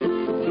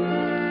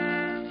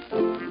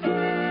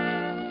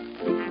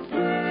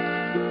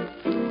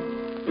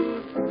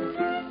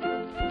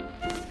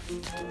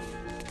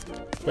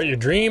What you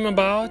dream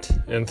about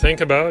and think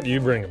about,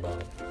 you bring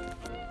about.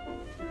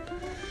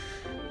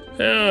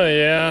 Oh,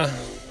 yeah.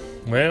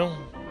 Well,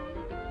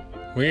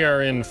 we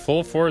are in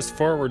full force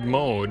forward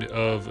mode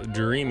of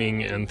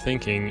dreaming and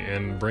thinking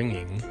and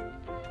bringing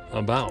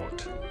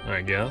about,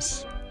 I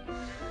guess.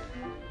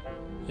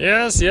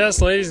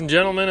 Yes, ladies and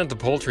gentlemen, at the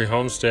Poultry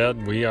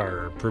Homestead, we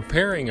are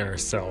preparing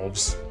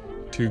ourselves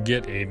to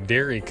get a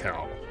dairy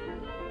cow.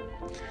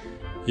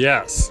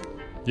 Yes,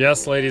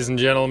 ladies and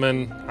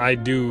gentlemen, I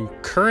do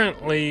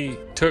currently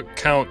took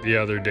count the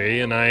other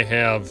day, and I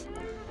have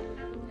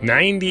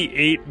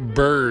 98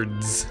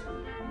 birds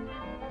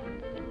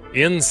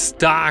in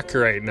stock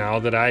right now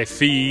that I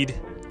feed.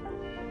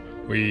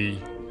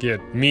 We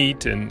get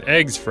meat and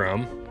eggs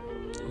from,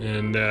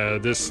 and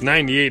this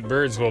 98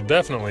 birds will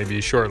definitely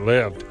be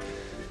short-lived.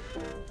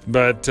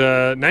 But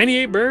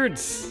 98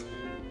 birds,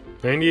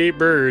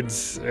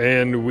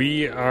 and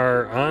we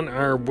are on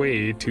our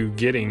way to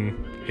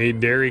getting a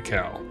dairy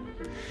cow.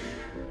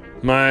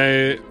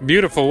 My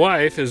beautiful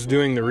wife is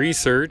doing the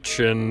research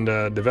and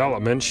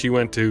development. She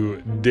went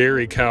to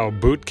dairy cow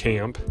boot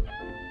camp.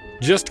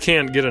 Just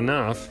can't get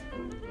enough.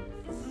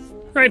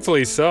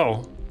 Rightfully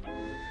so.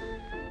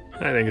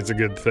 I think it's a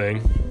good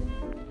thing.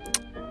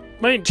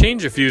 Might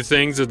change a few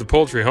things at the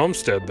Poultry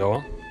Homestead,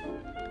 though.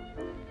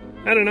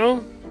 I don't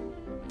know.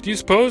 Do you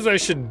suppose I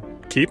should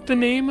keep the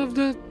name of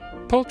the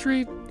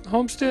Poultry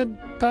Homestead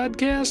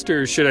podcast,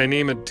 or should I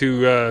name it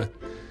to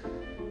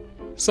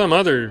some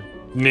other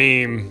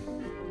name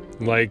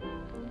like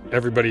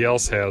everybody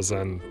else has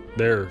on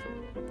their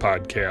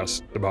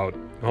podcast about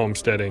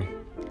homesteading?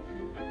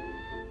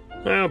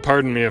 Well,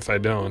 pardon me if I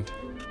don't.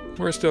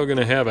 We're still going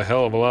to have a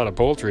hell of a lot of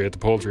poultry at the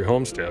Poultry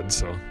Homestead,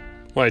 so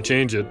why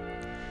change it?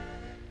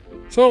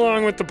 So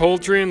along with the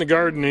poultry and the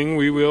gardening,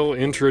 we will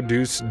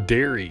introduce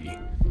dairy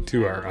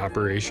to our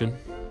operation.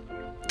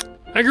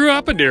 I grew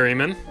up a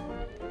dairyman.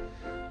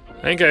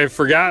 I think I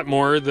forgot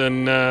more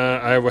than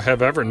I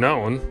have ever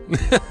known.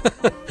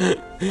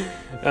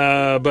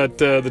 But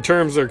the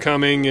terms are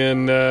coming,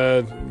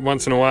 and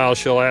once in a while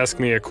she'll ask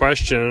me a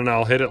question, and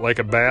I'll hit it like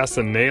a bass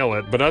and nail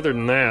it. But other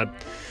than that,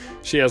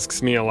 she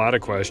asks me a lot of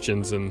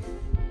questions, and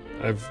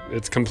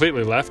it's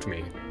completely left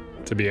me,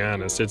 to be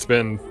honest. It's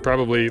been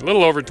probably a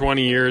little over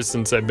 20 years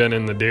since I've been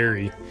in the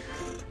dairy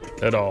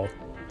at all.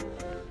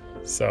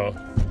 So,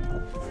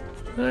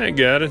 I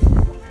got it.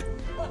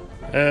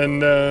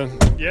 And,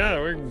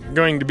 we're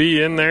going to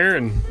be in there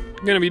and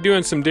going to be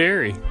doing some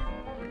dairy.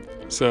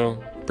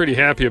 So, pretty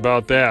happy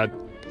about that.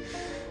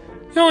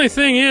 The only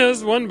thing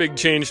is, one big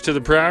change to the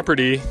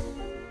property,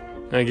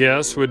 I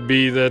guess, would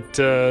be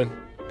that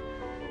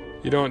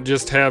you don't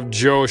just have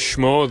Joe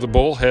Schmo, the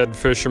bullhead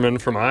fisherman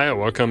from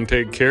Iowa, come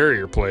take care of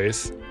your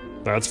place.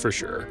 That's for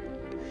sure.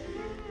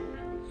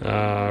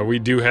 We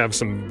do have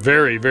some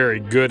very, very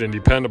good and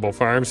dependable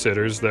farm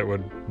sitters that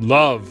would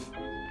love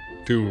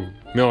to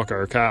milk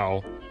our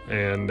cow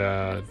and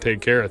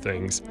take care of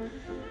things.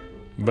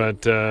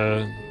 But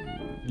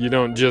you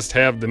don't just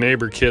have the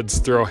neighbor kids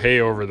throw hay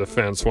over the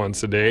fence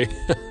once a day.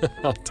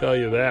 I'll tell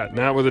you that.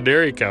 Not with a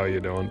dairy cow, you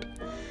don't.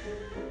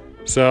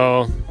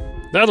 So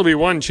that'll be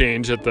one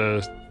change at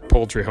the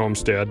Poultry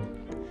Homestead.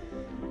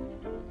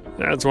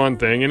 That's one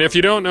thing. And if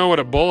you don't know what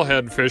a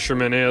bullhead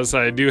fisherman is,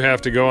 I do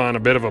have to go on a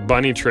bit of a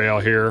bunny trail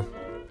here.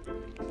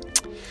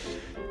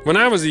 When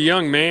I was a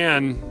young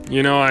man,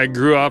 I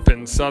grew up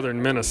in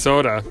southern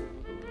Minnesota,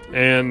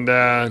 and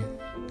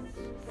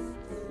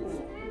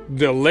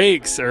the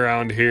lakes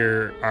around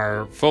here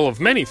are full of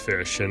many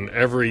fish, and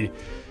every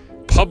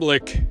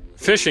public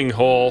fishing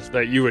hole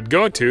that you would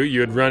go to, you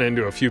would run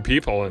into a few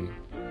people and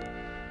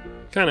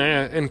kind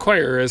of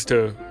inquire as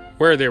to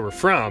where they were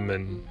from,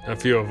 and a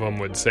few of them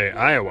would say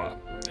Iowa,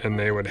 and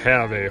they would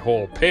have a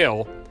whole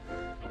pail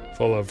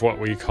full of what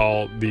we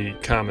call the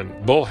common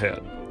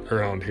bullhead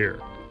around here.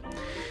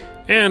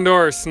 And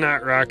or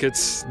snot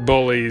rockets,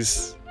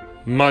 bullies,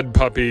 mud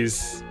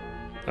puppies,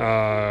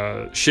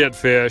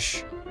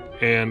 shitfish,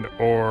 and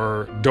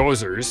or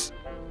dozers,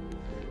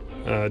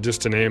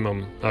 just to name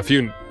them a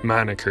few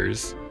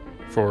monikers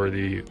for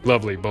the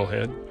lovely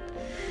bullhead.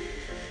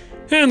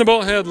 And the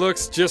bullhead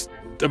looks just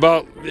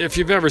about, if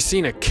you've ever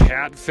seen a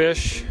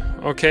catfish,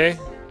 okay?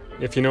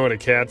 If you know what a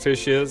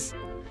catfish is,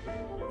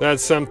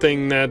 that's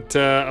something that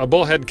a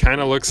bullhead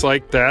kind of looks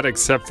like that,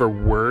 except for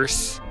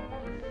worse.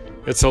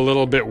 It's a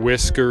little bit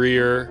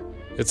whiskerier,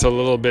 it's a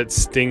little bit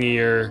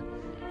stingier,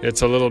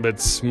 it's a little bit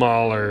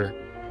smaller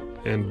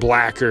and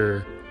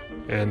blacker,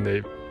 and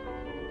the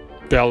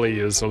belly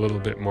is a little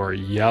bit more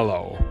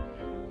yellow,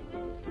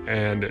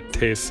 and it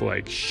tastes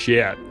like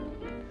shit.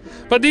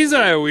 But these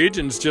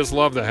Iowegians just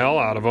love the hell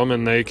out of them,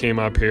 and they came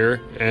up here,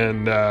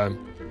 and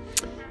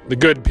the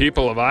good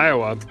people of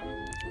Iowa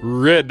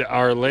rid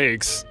our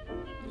lakes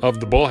of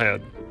the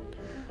bullhead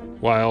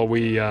while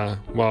we all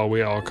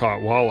caught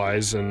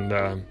walleyes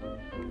and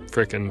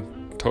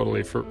frickin'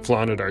 totally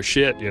flaunted our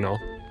shit,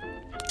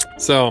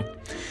 So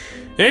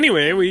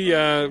anyway, we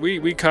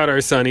caught our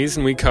sunnies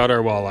and we caught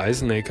our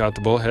walleyes, and they caught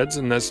the bullheads,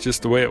 and that's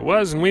just the way it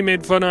was. And we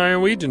made fun of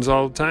Iowegians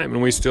all the time,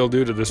 and we still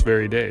do to this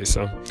very day.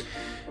 So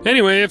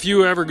Anyway, if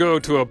you ever go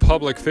to a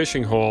public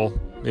fishing hole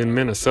in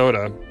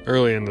Minnesota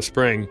early in the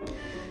spring,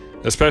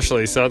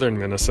 especially southern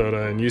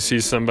Minnesota, and you see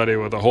somebody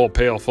with a whole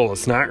pail full of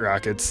snot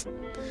rockets,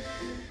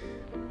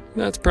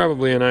 that's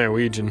probably an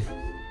Iowegian.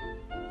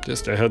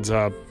 Just a heads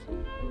up.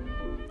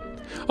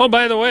 Oh,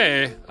 by the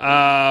way,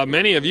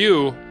 many of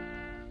you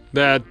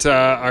that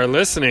are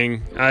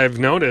listening, I've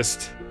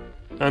noticed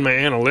on my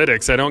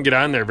analytics, I don't get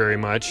on there very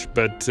much,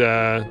 but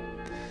a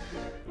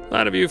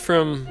lot of you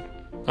from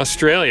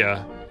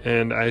Australia,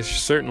 and I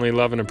certainly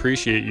love and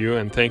appreciate you,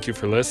 and thank you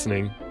for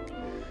listening.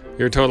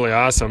 You're totally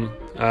awesome.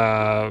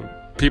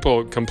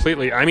 People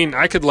completely, I mean,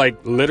 I could like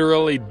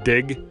literally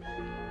dig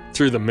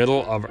through the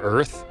middle of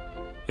Earth,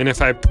 and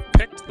if I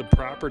picked the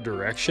proper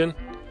direction,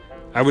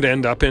 I would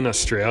end up in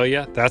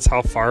Australia. That's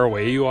how far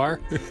away you are.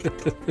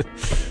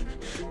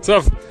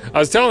 So I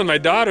was telling my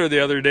daughter the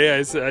other day,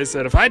 I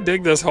said, if I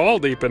dig this hole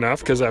deep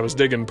enough, because I was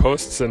digging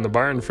posts in the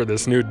barn for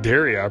this new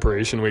dairy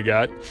operation we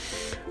got,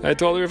 I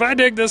told her, if I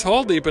dig this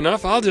hole deep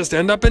enough, I'll just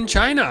end up in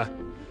China.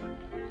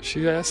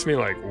 She asked me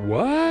like,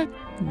 what?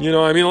 You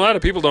know, I mean, a lot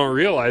of people don't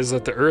realize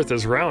that the earth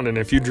is round, and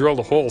if you drilled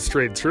a hole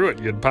straight through it,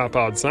 you'd pop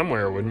out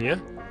somewhere, wouldn't you?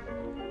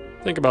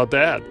 Think about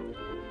that.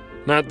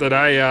 Not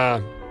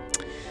that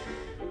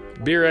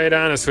be right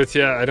honest with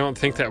you, I don't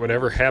think that would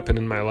ever happen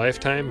in my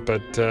lifetime,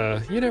 but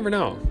you never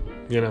know,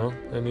 you know?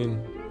 I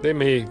mean, they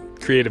may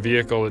create a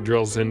vehicle that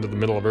drills into the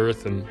middle of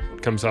Earth and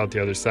comes out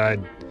the other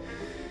side.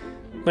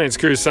 Might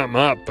screw something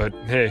up, but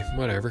hey,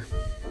 whatever.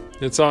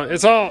 It's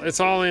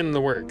all in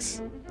the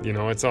works. You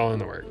know, it's all in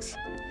the works.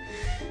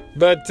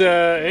 But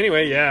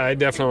anyway, yeah, I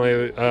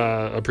definitely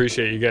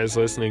appreciate you guys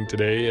listening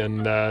today,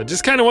 and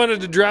just kind of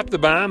wanted to drop the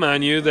bomb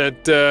on you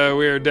that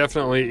we are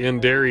definitely in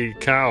dairy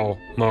cow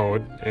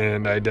mode,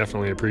 and I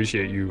definitely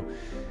appreciate you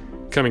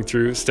coming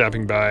through,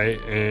 stopping by,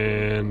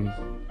 and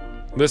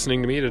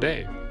listening to me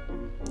today.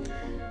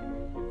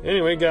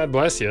 Anyway, God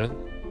bless you.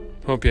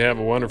 Hope you have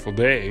a wonderful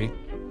day.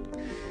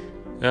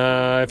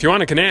 If you want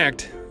to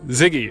connect,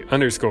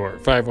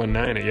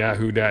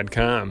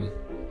 Ziggy_519@yahoo.com.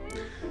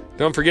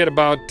 Don't forget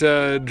about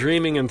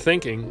dreaming and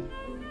thinking.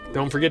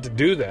 Don't forget to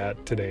do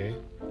that today.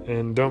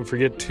 And don't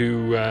forget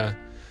to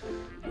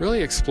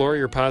really explore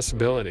your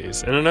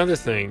possibilities. And another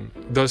thing,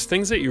 those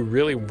things that you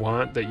really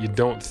want that you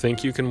don't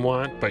think you can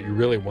want, but you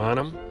really want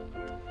them,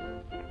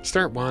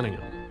 start wanting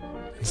them.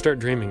 And start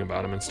dreaming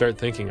about them and start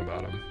thinking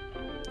about them.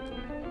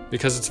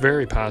 Because it's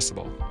very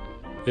possible.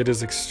 It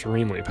is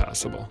extremely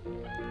possible.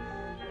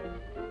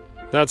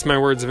 That's my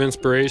words of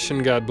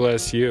inspiration. God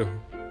bless you.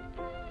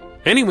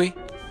 Anyway,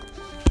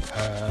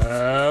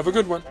 have a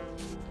good one.